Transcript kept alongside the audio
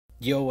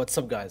Yo, what's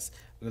up, guys?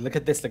 Look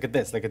at this, look at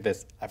this, look at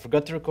this. I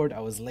forgot to record.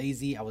 I was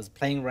lazy. I was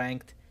playing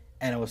ranked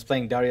and I was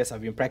playing Darius.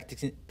 I've been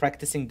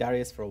practicing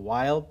Darius for a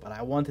while, but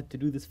I wanted to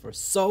do this for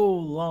so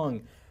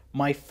long.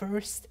 My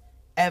first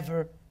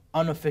ever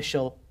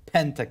unofficial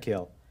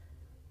pentakill.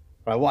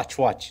 Right,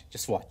 watch.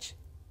 Just watch.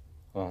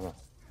 Oh, no.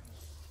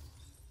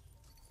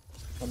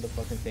 On the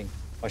fucking thing.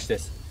 Watch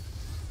this.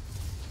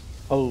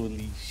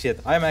 Holy shit.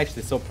 I'm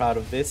actually so proud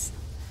of this.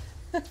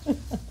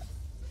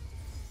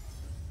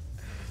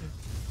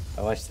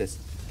 Now watch this.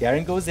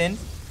 Garen goes in.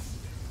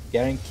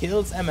 Garen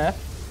kills MF.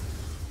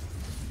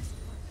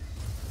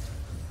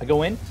 I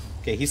go in.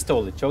 Okay, he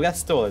stole it. cho'gath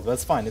stole it. But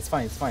it's fine. It's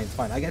fine. It's fine. It's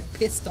fine. I get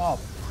pissed off.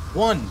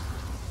 1.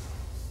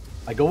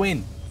 I go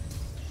in.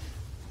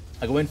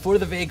 I go in for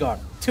the Veigar.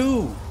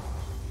 2.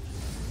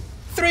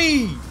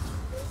 3.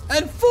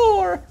 And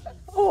 4.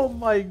 Oh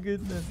my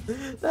goodness.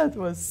 That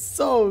was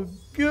so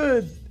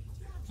good.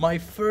 My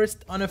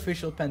first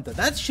unofficial penta.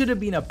 That should have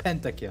been a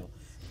pentakill.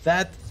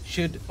 That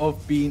should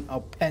have been a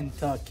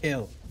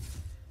pentakill.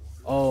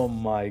 Oh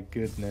my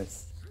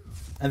goodness.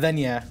 And then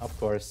yeah, of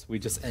course, we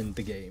just end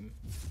the game.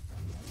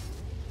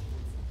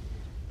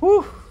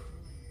 Whew.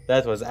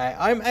 That was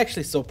I'm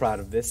actually so proud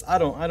of this. I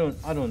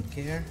don't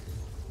care.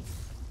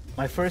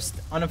 My first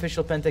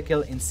unofficial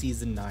pentakill in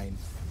season 9.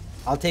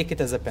 I'll take it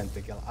as a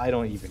pentakill. I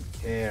don't even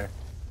care.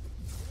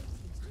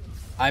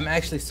 I'm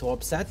actually so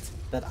upset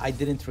that I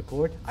didn't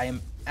record. I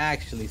am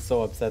actually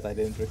so upset I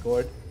didn't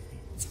record.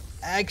 It's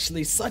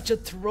actually such a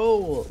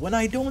troll. When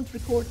I don't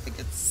record, I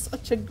get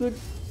such a good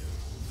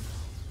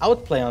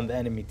outplay on the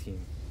enemy team.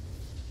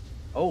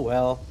 Oh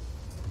well.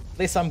 At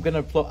least I'm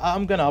gonna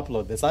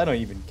upload this. I don't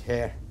even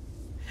care.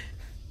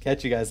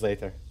 Catch you guys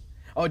later.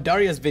 Oh,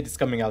 Darius vid is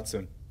coming out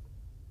soon.